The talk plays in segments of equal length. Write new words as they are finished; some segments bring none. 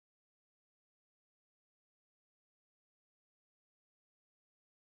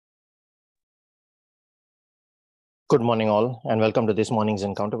Good morning, all, and welcome to this morning's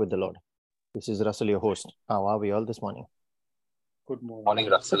encounter with the Lord. This is Russell, your host. How are we all this morning? Good morning,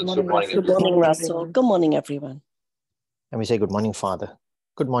 Russell. Good morning, Russell. Good morning, everyone. And we say, Good morning, Father.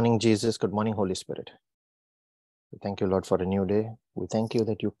 Good morning, Jesus. Good morning, Holy Spirit. We thank you, Lord, for a new day. We thank you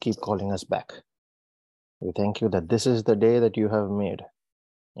that you keep calling us back. We thank you that this is the day that you have made,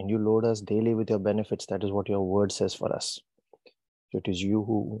 and you load us daily with your benefits. That is what your word says for us. It is you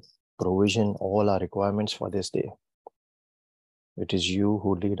who provision all our requirements for this day. It is you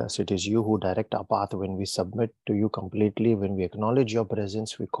who lead us. It is you who direct our path. When we submit to you completely, when we acknowledge your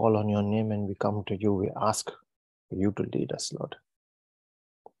presence, we call on your name and we come to you. We ask for you to lead us, Lord.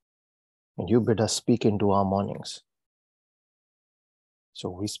 And you bid us speak into our mornings. So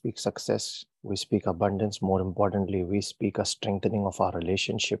we speak success, we speak abundance. More importantly, we speak a strengthening of our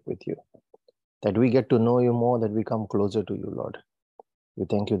relationship with you. That we get to know you more, that we come closer to you, Lord. We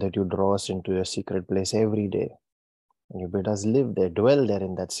thank you that you draw us into your secret place every day. And you bid us live there, dwell there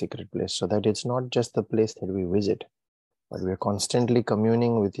in that secret place, so that it's not just the place that we visit, but we're constantly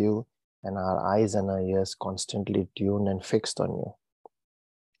communing with you, and our eyes and our ears constantly tuned and fixed on you.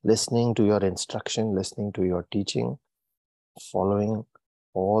 Listening to your instruction, listening to your teaching, following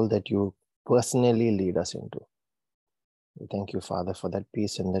all that you personally lead us into. We thank you, Father, for that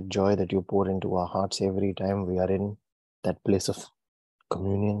peace and that joy that you pour into our hearts every time we are in that place of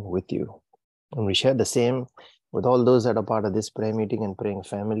communion with you. And we share the same with all those that are part of this prayer meeting and praying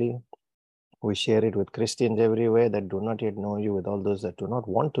family. We share it with Christians everywhere that do not yet know you, with all those that do not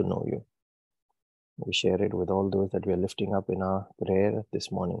want to know you. We share it with all those that we are lifting up in our prayer this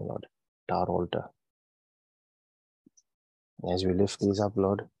morning, Lord, at our altar. As we lift these up,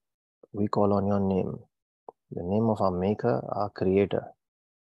 Lord, we call on your name, the name of our Maker, our Creator,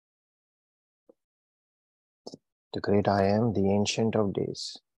 the great I Am, the Ancient of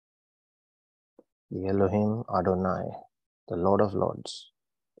Days, the Elohim Adonai, the Lord of Lords.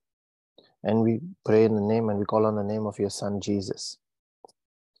 And we pray in the name and we call on the name of your Son, Jesus,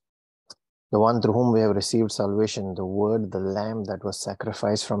 the one through whom we have received salvation, the Word, the Lamb that was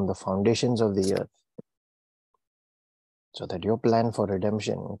sacrificed from the foundations of the earth, so that your plan for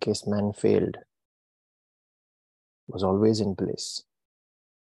redemption, in case man failed, was always in place.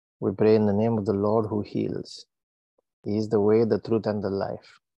 We pray in the name of the Lord who heals. He is the way, the truth, and the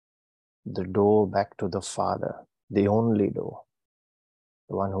life, the door back to the Father, the only door,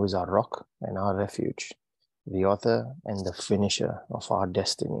 the one who is our rock and our refuge, the author and the finisher of our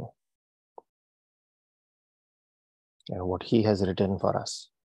destiny, and what he has written for us.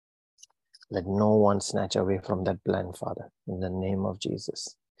 Let no one snatch away from that plan, Father, in the name of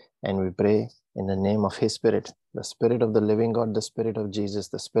Jesus. And we pray in the name of his Spirit, the Spirit of the living God, the Spirit of Jesus,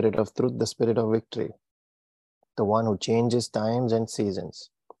 the Spirit of truth, the Spirit of victory, the one who changes times and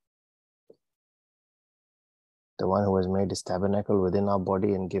seasons, the one who has made his tabernacle within our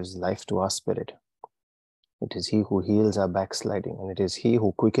body and gives life to our spirit. It is he who heals our backsliding, and it is he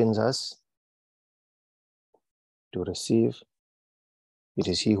who quickens us to receive. It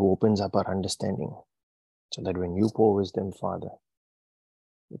is he who opens up our understanding, so that when you pour wisdom, Father,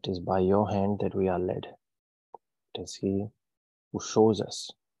 it is by your hand that we are led. It is he who shows us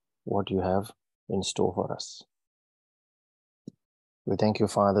what you have in store for us. We thank you,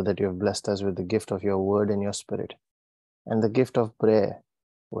 Father, that you have blessed us with the gift of your word and your spirit, and the gift of prayer,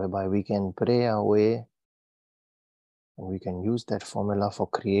 whereby we can pray our way and we can use that formula for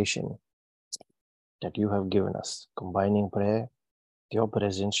creation that you have given us, combining prayer, your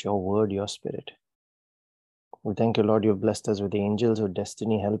presence, your word, your spirit. We thank you, Lord, you've blessed us with the angels of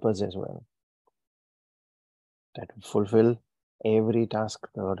destiny helpers as well, that will fulfill every task,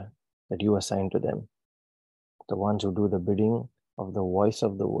 Lord, that you assign to them, the ones who do the bidding of the voice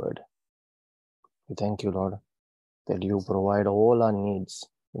of the word. We thank you, Lord, that you provide all our needs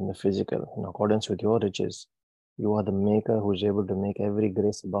in the physical in accordance with your riches. You are the maker who is able to make every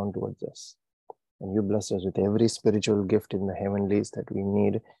grace abound towards us. And you bless us with every spiritual gift in the heavenlies that we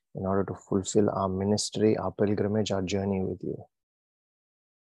need in order to fulfill our ministry, our pilgrimage, our journey with you.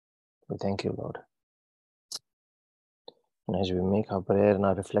 We thank you, Lord. And as we make our prayer and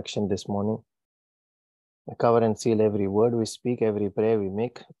our reflection this morning, we cover and seal every word we speak, every prayer we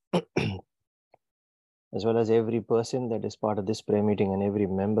make, as well as every person that is part of this prayer meeting and every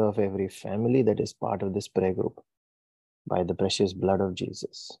member of every family that is part of this prayer group, by the precious blood of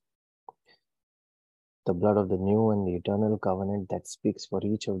Jesus. The blood of the new and the eternal covenant that speaks for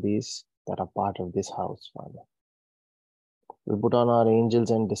each of these that are part of this house, Father. We put on our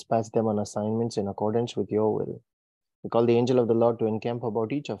angels and dispatch them on assignments in accordance with your will. We call the angel of the Lord to encamp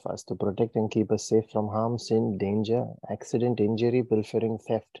about each of us, to protect and keep us safe from harm, sin, danger, accident, injury, pilfering,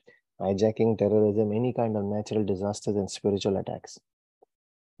 theft, hijacking, terrorism, any kind of natural disasters and spiritual attacks.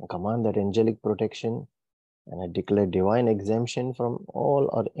 I command that angelic protection, and I declare divine exemption from all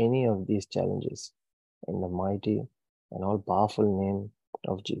or any of these challenges in the mighty and all-powerful name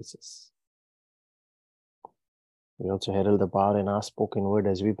of Jesus. We also herald the power in our spoken word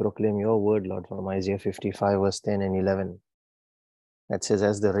as we proclaim your word, Lord, from Isaiah 55, verse 10 and 11. That says,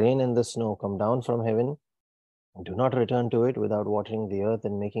 as the rain and the snow come down from heaven, do not return to it without watering the earth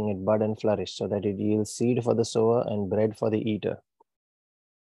and making it bud and flourish, so that it yields seed for the sower and bread for the eater.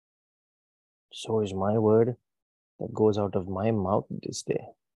 So is my word that goes out of my mouth this day.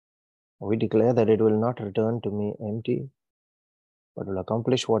 We declare that it will not return to me empty, but will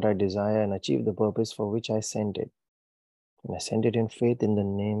accomplish what I desire and achieve the purpose for which I sent it. And I sent it in faith in the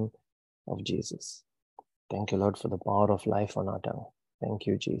name of Jesus. Thank you, Lord, for the power of life on our tongue. Thank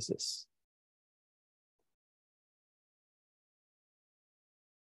you, Jesus.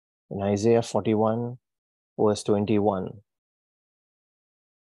 In Isaiah 41, verse 21,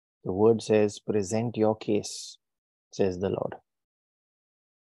 the word says, present your case, says the Lord.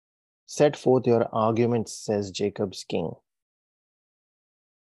 Set forth your arguments, says Jacob's king.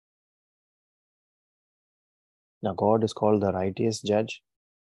 Now, God is called the righteous judge.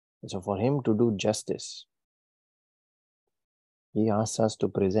 So for him to do justice, he asks us to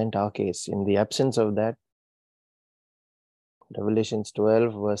present our case. In the absence of that, Revelations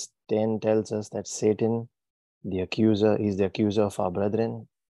 12 verse 10 tells us that Satan, the accuser, is the accuser of our brethren.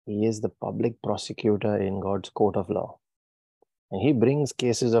 He is the public prosecutor in God's court of law. And he brings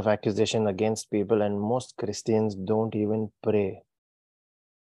cases of accusation against people, and most Christians don't even pray.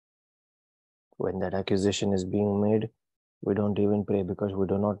 When that accusation is being made, we don't even pray because we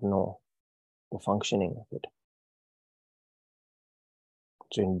do not know the functioning of it.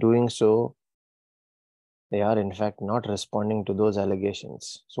 So in doing so, they are in fact not responding to those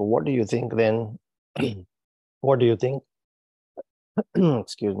allegations. So what do you think then? What do you think?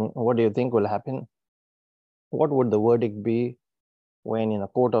 Excuse me. What do you think will happen? What would the verdict be when in a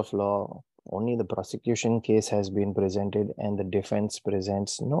court of law, only the prosecution case has been presented and the defense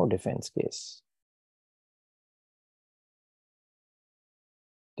presents no defense case?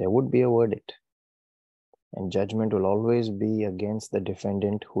 There would be a verdict, and judgment will always be against the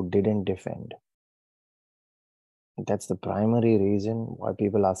defendant who didn't defend. That's the primary reason why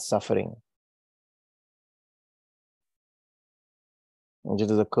people are suffering. And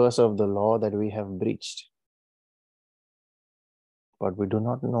it is a curse of the law that we have breached. But we do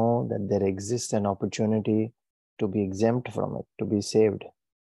not know that there exists an opportunity to be exempt from it, to be saved.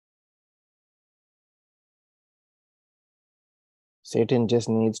 Satan just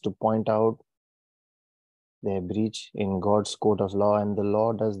needs to point out their breach in God's court of law, and the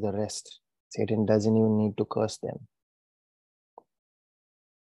law does the rest. Satan doesn't even need to curse them.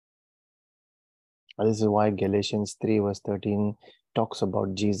 This is why Galatians 3 verse 13 talks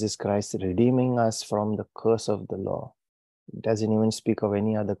about Jesus Christ redeeming us from the curse of the law. It doesn't even speak of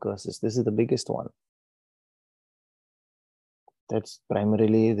any other curses. This is the biggest one. That's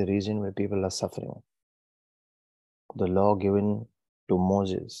primarily the reason why people are suffering. The law given to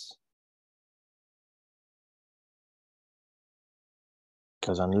Moses.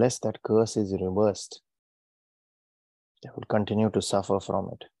 Because unless that curse is reversed, they will continue to suffer from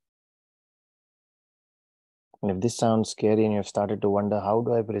it. And if this sounds scary and you've started to wonder, how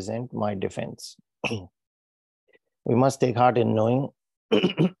do I present my defense? We must take heart in knowing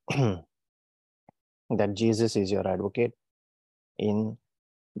that Jesus is your advocate in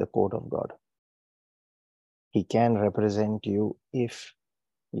the court of God. He can represent you if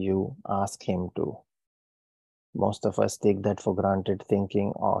you ask him to. Most of us take that for granted,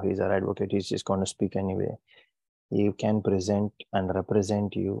 thinking, oh, he's our advocate, he's just going to speak anyway. He can present and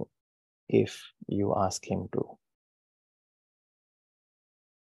represent you if you ask him to.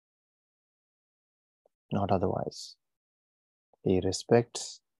 Not otherwise. He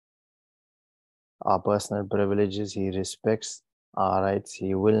respects our personal privileges. He respects our rights.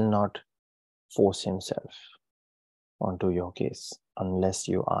 He will not force himself onto your case unless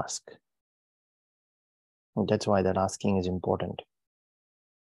you ask. And that's why that asking is important.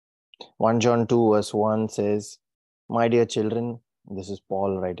 1 John 2 verse 1 says, my dear children, this is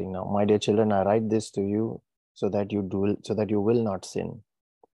Paul writing now, my dear children, I write this to you so that you will not sin.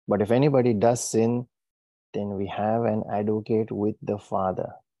 But if anybody does sin, then we have an advocate with the Father.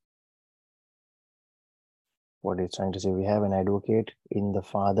 What he's trying to say, we have an advocate in the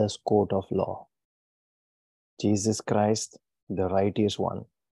Father's court of law. Jesus Christ, the righteous one,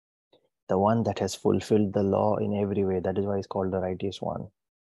 the one that has fulfilled the law in every way. That is why he's called the righteous one.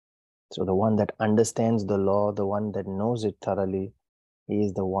 So the one that understands the law, the one that knows it thoroughly, He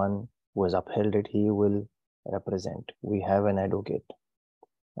is the one who has upheld it. He will represent. We have an advocate.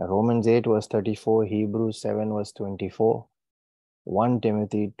 Romans 8 verse 34, Hebrews 7 verse 24, 1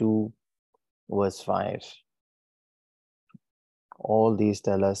 Timothy 2 verse 5. All these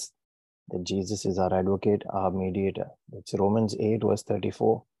tell us that Jesus is our advocate, our mediator. It's Romans 8 verse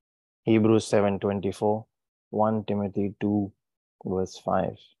 34, Hebrews 7 24, 1 Timothy 2 verse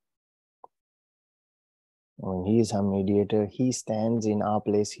 5. When he is our mediator, he stands in our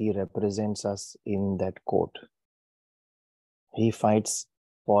place. He represents us in that court. He fights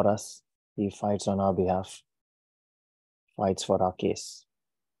for us. He fights on our behalf. Fights for our case.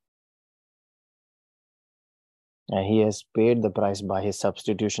 And he has paid the price by his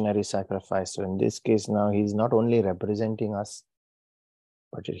substitutionary sacrifice. So in this case now, he's not only representing us,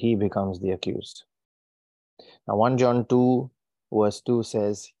 but he becomes the accused. Now 1 John 2 verse 2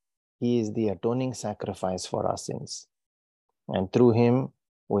 says, he is the atoning sacrifice for our sins. And through him,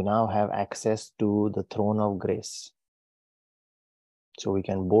 we now have access to the throne of grace. So we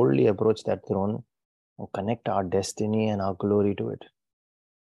can boldly approach that throne and connect our destiny and our glory to it.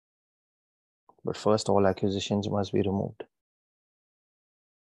 But first, all accusations must be removed.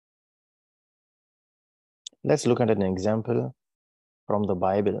 Let's look at an example from the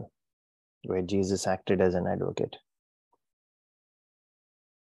Bible where Jesus acted as an advocate.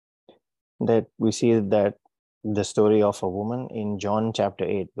 That we see that the story of a woman in John chapter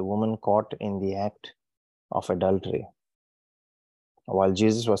 8, the woman caught in the act of adultery. While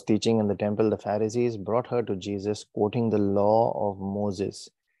Jesus was teaching in the temple, the Pharisees brought her to Jesus, quoting the law of Moses,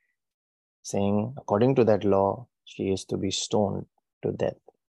 saying, according to that law, she is to be stoned to death.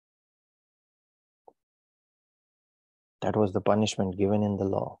 That was the punishment given in the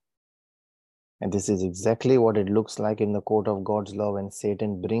law. And this is exactly what it looks like in the court of God's law when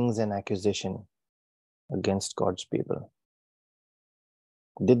Satan brings an accusation against God's people.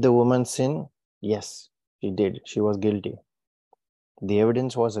 Did the woman sin? Yes, she did. She was guilty. The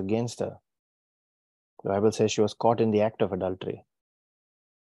evidence was against her. The Bible says she was caught in the act of adultery.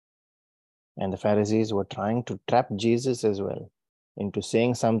 And the Pharisees were trying to trap Jesus as well into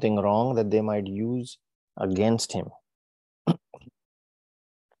saying something wrong that they might use against him.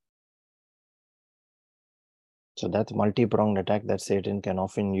 So that's multi-pronged attack that Satan can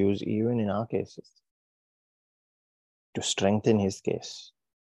often use even in our cases to strengthen his case.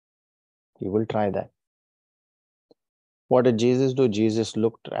 He will try that. What did Jesus do? Jesus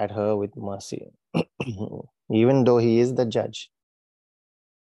looked at her with mercy. Even though he is the judge,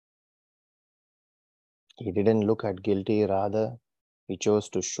 he didn't look at guilty. Rather, he chose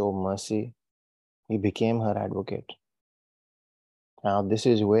to show mercy. He became her advocate. Now, this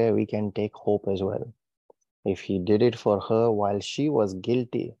is where we can take hope as well. If he did it for her while she was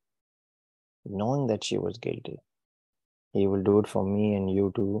guilty, knowing that she was guilty, he will do it for me and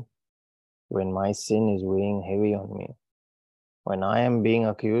you too when my sin is weighing heavy on me. When I am being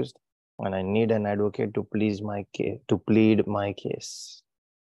accused, when I need an advocate to plead my case.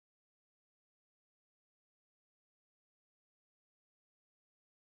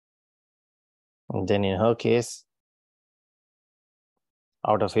 And then in her case,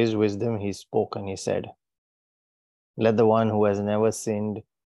 out of his wisdom, he spoke and he said, let the one who has never sinned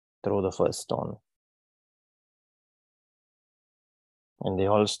throw the first stone. And they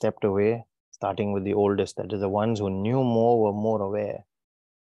all stepped away, starting with the oldest, that is the ones who knew more, were more aware.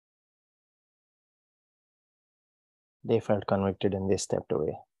 They felt convicted and they stepped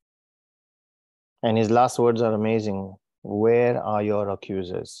away. And his last words are amazing. Where are your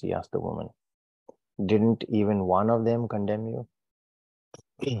accusers? He asked the woman. Didn't even one of them condemn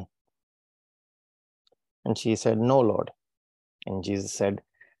you? And she said, no, Lord. And Jesus said,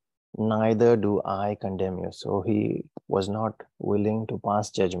 neither do I condemn you. So he was not willing to pass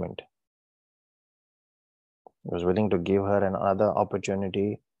judgment. He was willing to give her another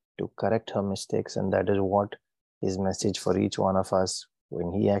opportunity to correct her mistakes. And that is what his message for each one of us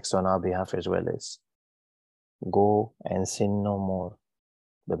when he acts on our behalf as well is. Go and sin no more.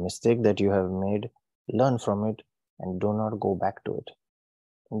 The mistake that you have made, learn from it and do not go back to it.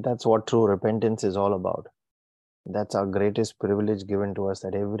 And that's what true repentance is all about. That's our greatest privilege given to us,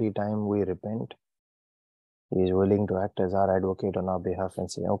 that every time we repent, he is willing to act as our advocate on our behalf and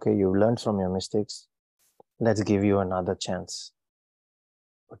say, okay, you've learned from your mistakes. Let's give you another chance.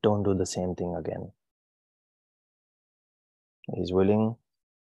 But don't do the same thing again. He's willing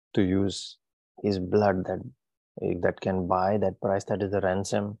to use his blood that can buy that price, that is the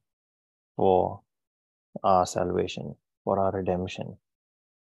ransom for our salvation, for our redemption.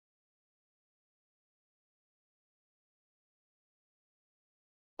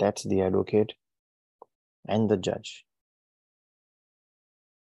 That's the advocate and the judge.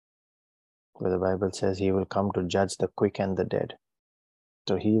 where the Bible says he will come to judge the quick and the dead.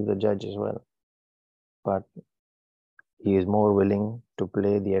 So he is the judge as well. But he is more willing to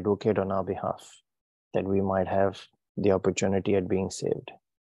play the advocate on our behalf, that we might have the opportunity at being saved.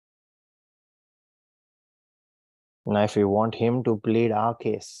 Now, if we want him to plead our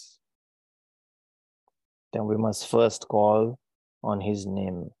case, then we must first call on his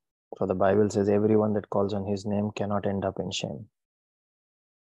name. For the Bible says everyone that calls on his name cannot end up in shame.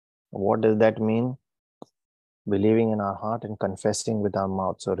 What does that mean? Believing in our heart and confessing with our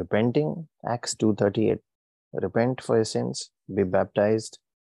mouth. So repenting, Acts 2:38. Repent for your sins, be baptized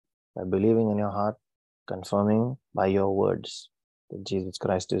by believing in your heart, confirming by your words that Jesus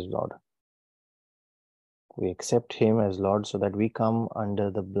Christ is Lord. We accept him as Lord so that we come under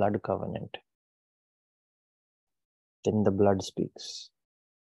the blood covenant. Then the blood speaks.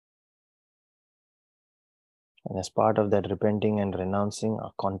 And as part of that repenting and renouncing,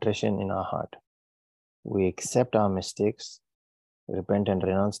 a contrition in our heart, we accept our mistakes, repent and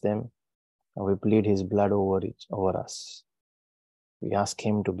renounce them, and we plead his blood over us. We ask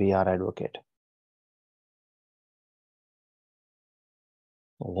him to be our advocate.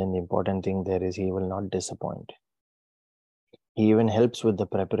 And then the important thing there is he will not disappoint. He even helps with the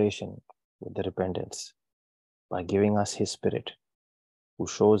preparation, with the repentance, by giving us his Spirit, who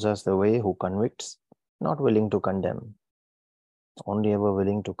shows us the way, who convicts, not willing to condemn, only ever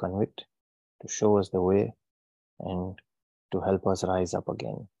willing to convict, to show us the way, and to help us rise up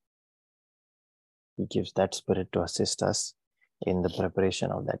again. He gives that Spirit to assist us in the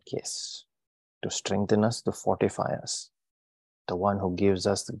preparation of that case, to strengthen us, to fortify us. The one who gives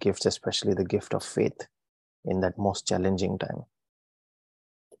us the gifts, especially the gift of faith, in that most challenging time.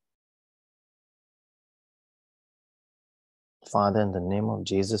 Father, in the name of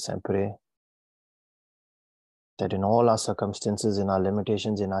Jesus, I pray that in all our circumstances, in our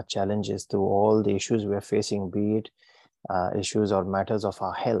limitations, in our challenges, through all the issues we are facing, be it issues or matters of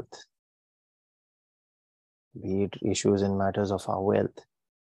our health, be it issues and matters of our wealth,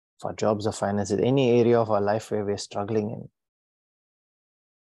 of our jobs or finances, any area of our life where we are struggling in,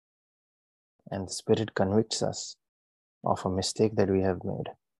 and the Spirit convicts us of a mistake that we have made,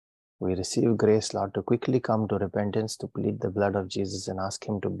 we receive grace, Lord, to quickly come to repentance, to plead the blood of Jesus and ask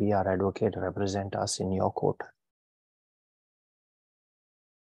him to be our advocate, represent us in your court,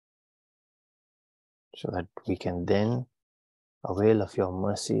 so that we can then avail of your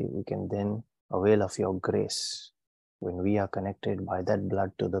mercy, we can then avail of your grace when we are connected by that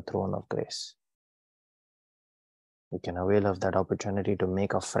blood to the throne of grace. We can avail of that opportunity to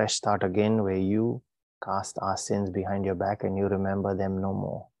make a fresh start again, where you cast our sins behind your back and you remember them no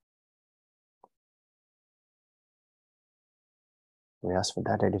more. We ask for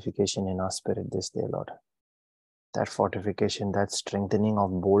that edification in our spirit this day, Lord. That fortification, that strengthening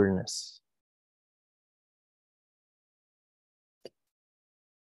of boldness.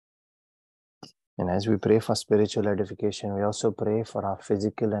 And as we pray for spiritual edification, we also pray for our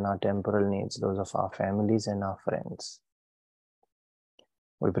physical and our temporal needs, those of our families and our friends.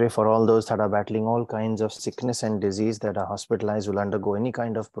 We pray for all those that are battling all kinds of sickness and disease, that are hospitalized, will undergo any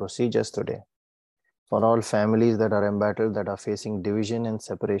kind of procedures today. For all families that are embattled, that are facing division and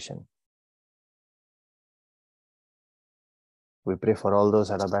separation. We pray for all those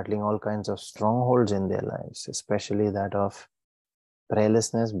that are battling all kinds of strongholds in their lives, especially that of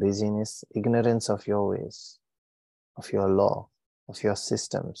prayerlessness, busyness, ignorance of your ways, of your law, of your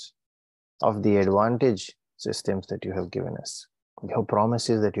systems, of the advantage systems that you have given us, your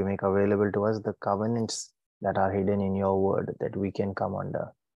promises that you make available to us, the covenants that are hidden in your word that we can come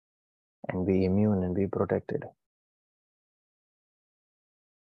under and be immune and be protected.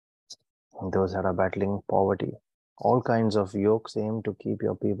 And those that are battling poverty, all kinds of yokes aim to keep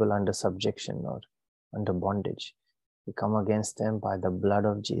your people under subjection or under bondage. We come against them by the blood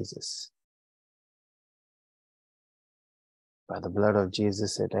of Jesus. By the blood of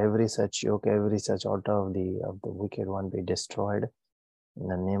Jesus, let every such yoke, every such altar of the wicked one be destroyed. In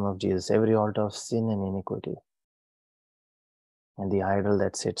the name of Jesus, every altar of sin and iniquity and the idol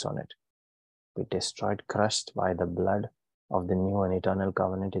that sits on it be destroyed, crushed by the blood of the new and eternal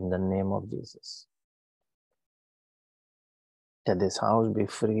covenant in the name of Jesus. That this house be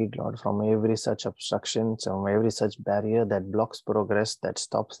freed, Lord, from every such obstruction, from every such barrier that blocks progress, that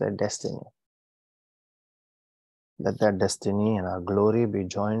stops their destiny. Let that destiny and our glory be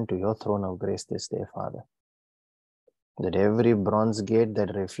joined to your throne of grace this day, Father. That every bronze gate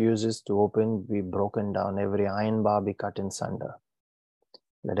that refuses to open be broken down, every iron bar be cut in sunder.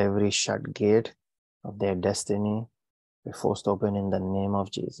 Let every shut gate of their destiny be forced open in the name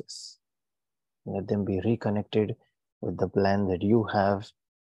of Jesus. Let them be reconnected with the plan that you have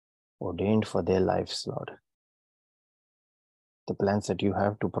ordained for their lives, Lord. The plans that you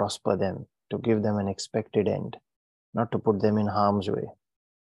have to prosper them, to give them an expected end, not to put them in harm's way.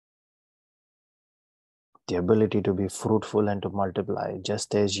 The ability to be fruitful and to multiply,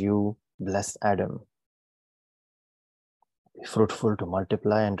 just as you blessed Adam. Be fruitful, to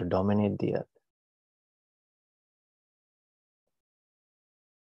multiply and to dominate the earth.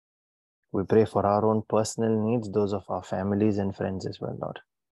 We pray for our own personal needs, those of our families and friends as well, Lord,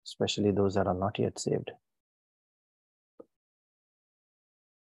 especially those that are not yet saved.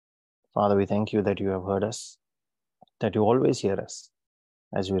 Father, we thank you that you have heard us, that you always hear us.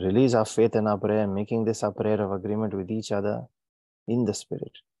 As we release our faith and our prayer, making this our prayer of agreement with each other in the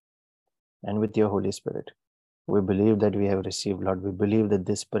Spirit and with your Holy Spirit, we believe that we have received, Lord. We believe that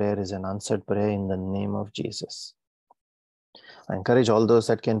this prayer is an answered prayer in the name of Jesus. I encourage all those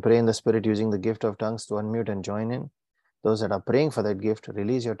that can pray in the Spirit using the gift of tongues to unmute and join in. Those that are praying for that gift,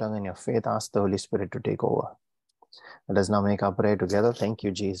 release your tongue and your faith. Ask the Holy Spirit to take over. Let us now make our prayer together. Thank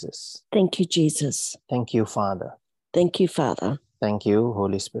you, Jesus. Thank you, Jesus. Thank you, Father. Thank you, Father. Thank you,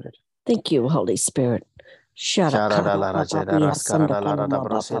 Holy Spirit. Thank you, Holy Spirit.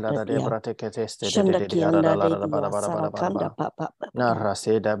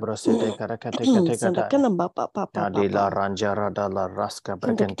 Naraseda brosete karakate Adila ranjara dalla raska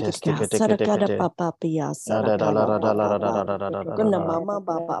brekentesti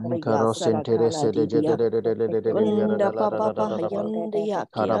Caros interesse de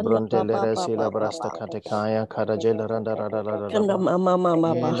Carabronte Leresila Brasta Katekaya, Karajela Randa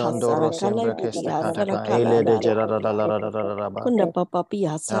Nondoro Sembra Kesta Kataka, Ele de Gerada Kunda papa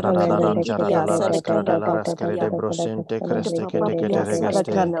pia sara Raskara de Brosente Creste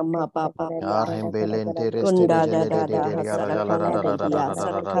Regeste, Arhembelente Reste de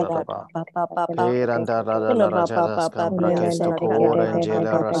Randa Rajadas Cambrakesto Cora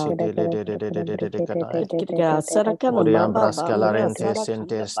Angela Raside de Oriambras Calarente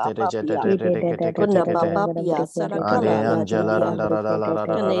Sentes de Angela Randa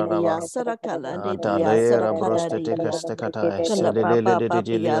Talera Brostete Castakata, Selele de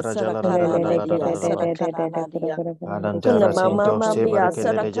Gilia Rajala Adantara Sinto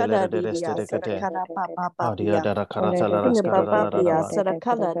Stebarkele de Jela de Reste de Cate, Adia da Caratala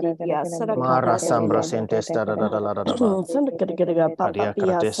Mara Sambra Sentes Adia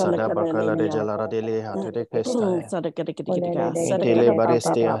Cratesa da Bacala de Jala de Leha de Pesta, Itele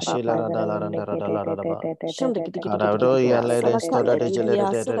Bareste Ashila Radalaraba, Aradoya Ledes Toda de Jela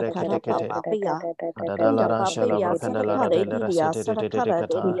de Cate.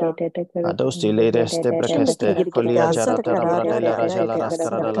 Adosti ledes de brekeste, Colia Jaratara Bradella Rajala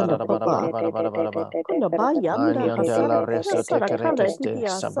Rascara Aniandela Reso Tekerekeste,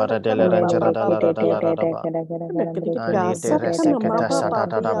 Sabara della Ranjara Ani de Resecata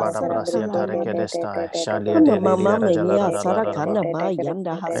Satata Brasia Tarekedesta, Shalia de Lilia Rajala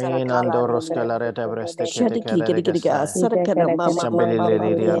Inandoros Calareta Breste Ketekeregesta, Sambeli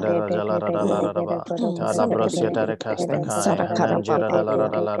Lilia Rajala Tala Brosia Tarecasta Kai, Hananjera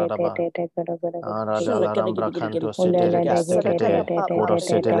Laraba. Aradala Rambra Canto Sete Casticate, Uro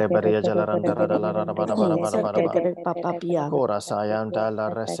Sete Leberia Jalaranda Cora Sayanta la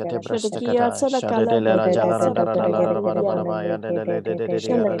Resete Brestecata, Shade de la Jalaranda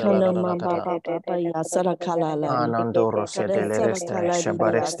Anandoro Sete Lereste,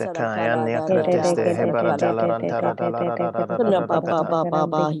 Shabareste Kayania Creteste, Hebara Jalaranta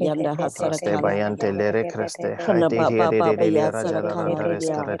Creste Bayante Lere Creste, Haiti here de Jalaranda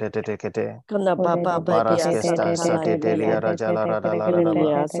Rescarete. Baraskesta sate delia rajala radala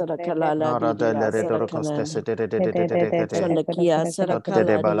nara dele redoro coste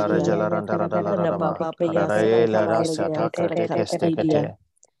de bala rajala radala karare la rasa takrate keste kete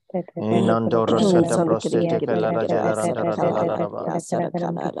inandoro sata prostete kala rajala radala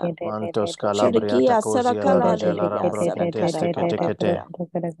mantos calabriata cozia rajala rambro keste kete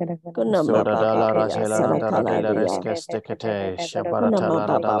soda dala rajala radala reskeste kete shabarata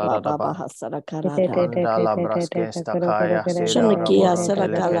radala Andala braskesta kaya sida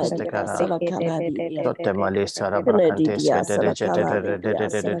raborunte kara. Totte malisa rabrakanteska de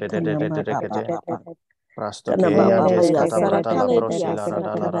Prasto ke yantes katabrata la brosila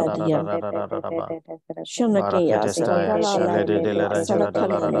barakatesta shale de la rajala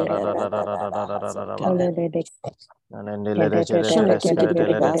Nanendele de Jereska de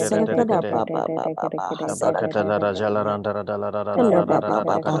la Sabakata la Rajala Randa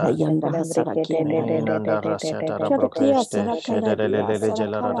Nanda Rasata Brocleste, Shedele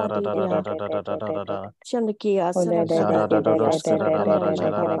Jela Sarada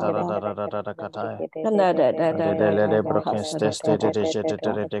Katai,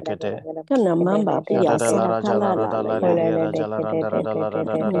 Kana mamba pia sara kala la la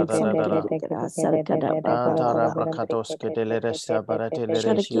Antara brakatos kedelesta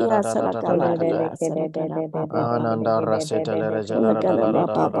baratelere shiara Ananda rasetelere jalara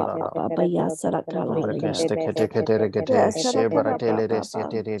Brekeste keteketeregete shebaratelere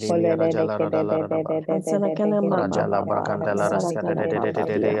seterere jalara Rajala brakandala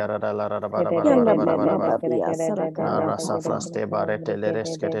raskadede yaradala Rasa fraste baretelere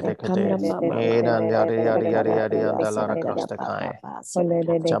sketekete Edan yari andala across the kai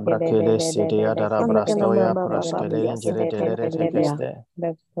Chabrakele city adara brastoya praskele injire delere tekeste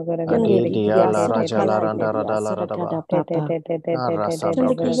Adi dia la raja la randa rada la rada Rasa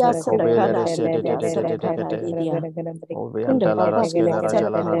brokeste kovelere sede Ovianta la raskele raja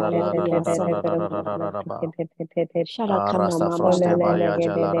la rada Rasta froste baya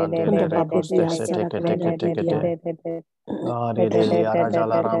jala randele recoste sete kete Delia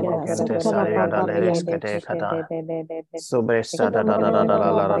Rajala Rambro Kente Saria da Lereskete Kata Subesta da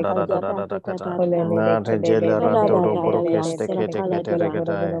Kata Natejela Rantoro Brokeste Kete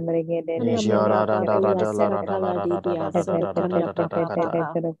Regata Nijara Randa Rajala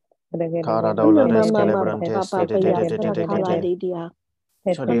Kata Cara Dolores Celebrantes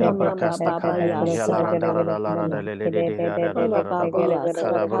Sodia Bracasta Kayan Jalaranda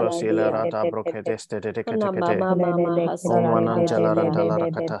Cadabrosila Rata Broketeste Omanan Jalaranta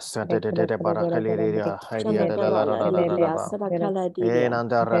Larakata Santa de Baracaliria Hydia de la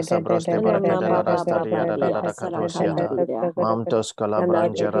Enanda Rasa Broste Barake de la Rastaria da Catosiata Mamtos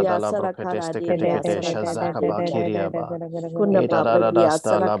Calabrangera da la Broketeste Shazaka Bakiriaba Ida da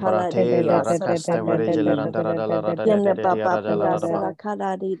Dasta la Brate la Racasta Varigelaranda da la Rada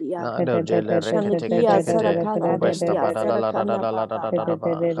Nado jele rekete Obesta badala la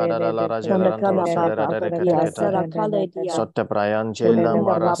Sotte Brian Jela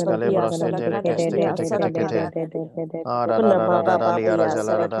Maras Calebro Setere Keste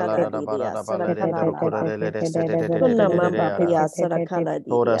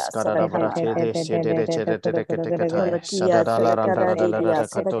Toras Carada Brate Sedere Sadala Randa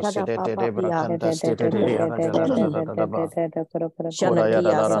Bracanta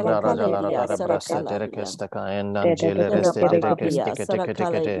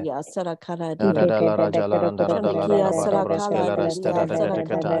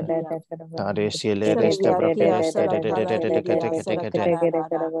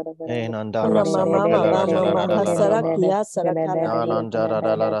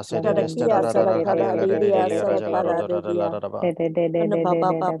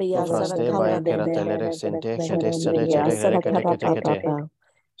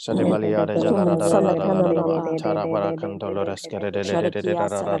Shadibalia de Jalara Tara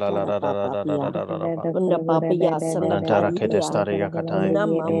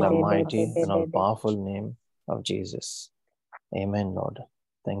Baracandolores in the mighty and all powerful name of Jesus. Amen, Lord.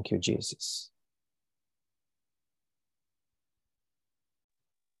 Thank you, Jesus.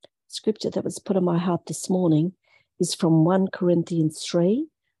 Scripture that was put on my heart this morning is from 1 Corinthians 3,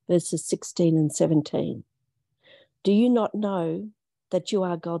 verses 16 and 17. Do you not know that you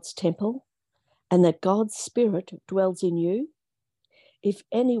are God's temple and that God's Spirit dwells in you? If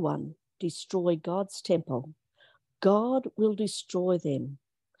anyone destroy God's temple, God will destroy them.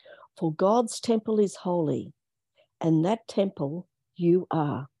 For God's temple is holy, and that temple you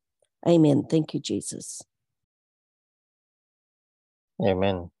are. Amen. Thank you, Jesus.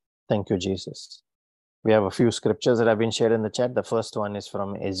 Amen. Thank you, Jesus. We have a few scriptures that have been shared in the chat. The first one is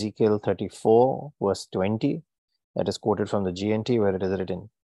from Ezekiel 34, verse 20. That is quoted from the GNT, where it is written,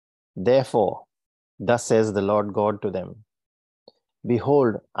 Therefore, thus says the Lord God to them,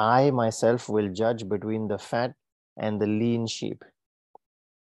 Behold, I myself will judge between the fat and the lean sheep.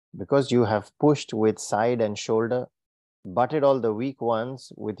 Because you have pushed with side and shoulder, butted all the weak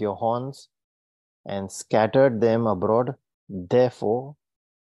ones with your horns, and scattered them abroad, therefore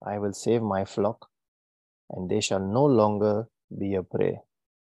I will save my flock, and they shall no longer be a prey.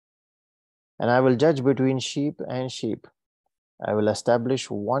 And I will judge between sheep and sheep. I will establish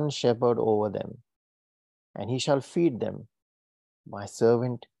one shepherd over them, and he shall feed them, my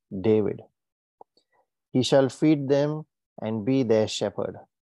servant David. He shall feed them and be their shepherd.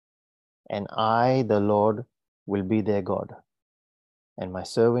 And I, the Lord, will be their God. And my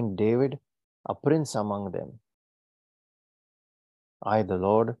servant David, a prince among them. I, the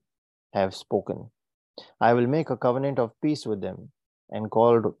Lord, have spoken. I will make a covenant of peace with them and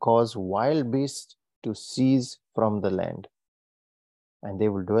cause wild beasts to cease from the land. And they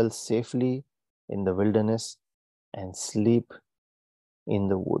will dwell safely in the wilderness and sleep in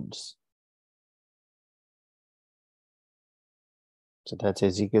the woods. So that's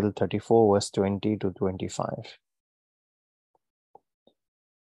Ezekiel 34, verse 20 to 25.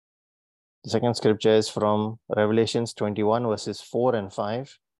 The second scripture is from Revelations 21, verses 4 and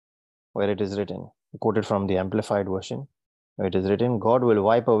 5, where it is written, quoted from the Amplified Version, where it is written, God will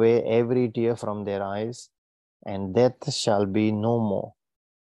wipe away every tear from their eyes, and death shall be no more.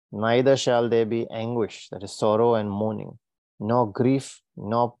 Neither shall there be anguish, that is sorrow and mourning, nor grief,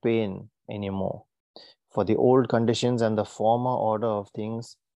 nor pain anymore. For the old conditions and the former order of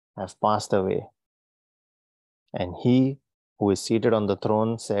things have passed away. And he who is seated on the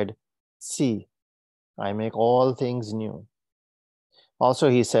throne said, See, I make all things new. Also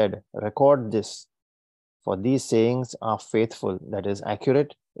he said, record this, for these sayings are faithful, that is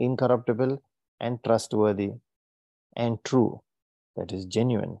accurate, incorruptible, and trustworthy, and true, that is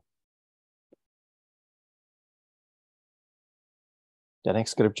genuine. The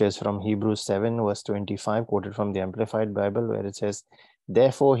next scripture is from Hebrews 7, verse 25, quoted from the Amplified Bible, where it says,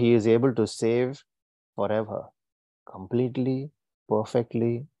 Therefore he is able to save forever, completely,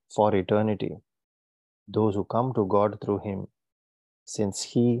 perfectly, for eternity, those who come to God through him, since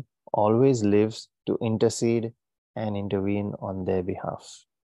he always lives to intercede and intervene on their behalf.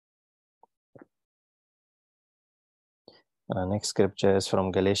 Our next scripture is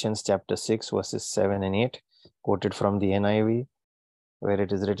from Galatians chapter 6, verses 7 and 8, quoted from the NIV, where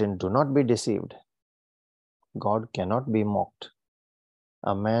it is written, Do not be deceived. God cannot be mocked.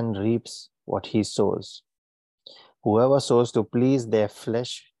 A man reaps what he sows. Whoever sows to please their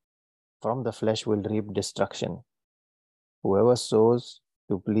flesh, from the flesh will reap destruction. Whoever sows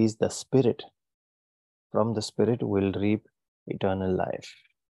to please the Spirit, from the Spirit will reap eternal life.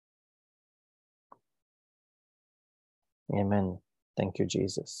 Amen. Thank you,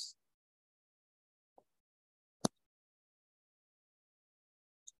 Jesus.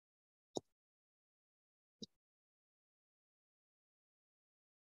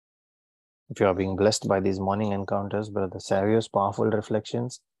 If you are being blessed by these morning encounters, Brother Savio's powerful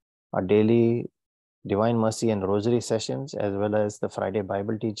reflections, our daily Divine Mercy and Rosary sessions, as well as the Friday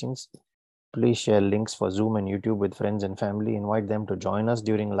Bible teachings, please share links for Zoom and YouTube with friends and family. Invite them to join us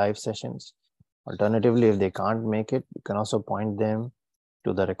during live sessions. Alternatively, if they can't make it, you can also point them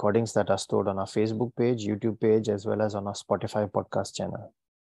to the recordings that are stored on our Facebook page, YouTube page, as well as on our Spotify podcast channel.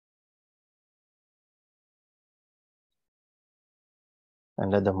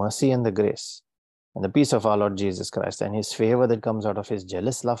 And let the mercy and the grace and the peace of our Lord Jesus Christ and his favor that comes out of his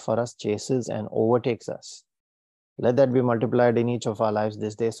jealous love for us chases and overtakes us. Let that be multiplied in each of our lives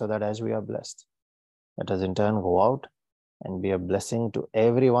this day, so that as we are blessed, let us in turn go out and be a blessing to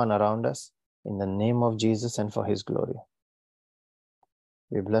everyone around us in the name of Jesus and for his glory.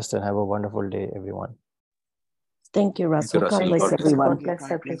 Be blessed and have a wonderful day, everyone. Thank you, Russell. God bless everyone. God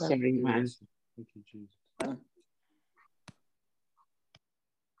bless everyone. Thank you, Jesus.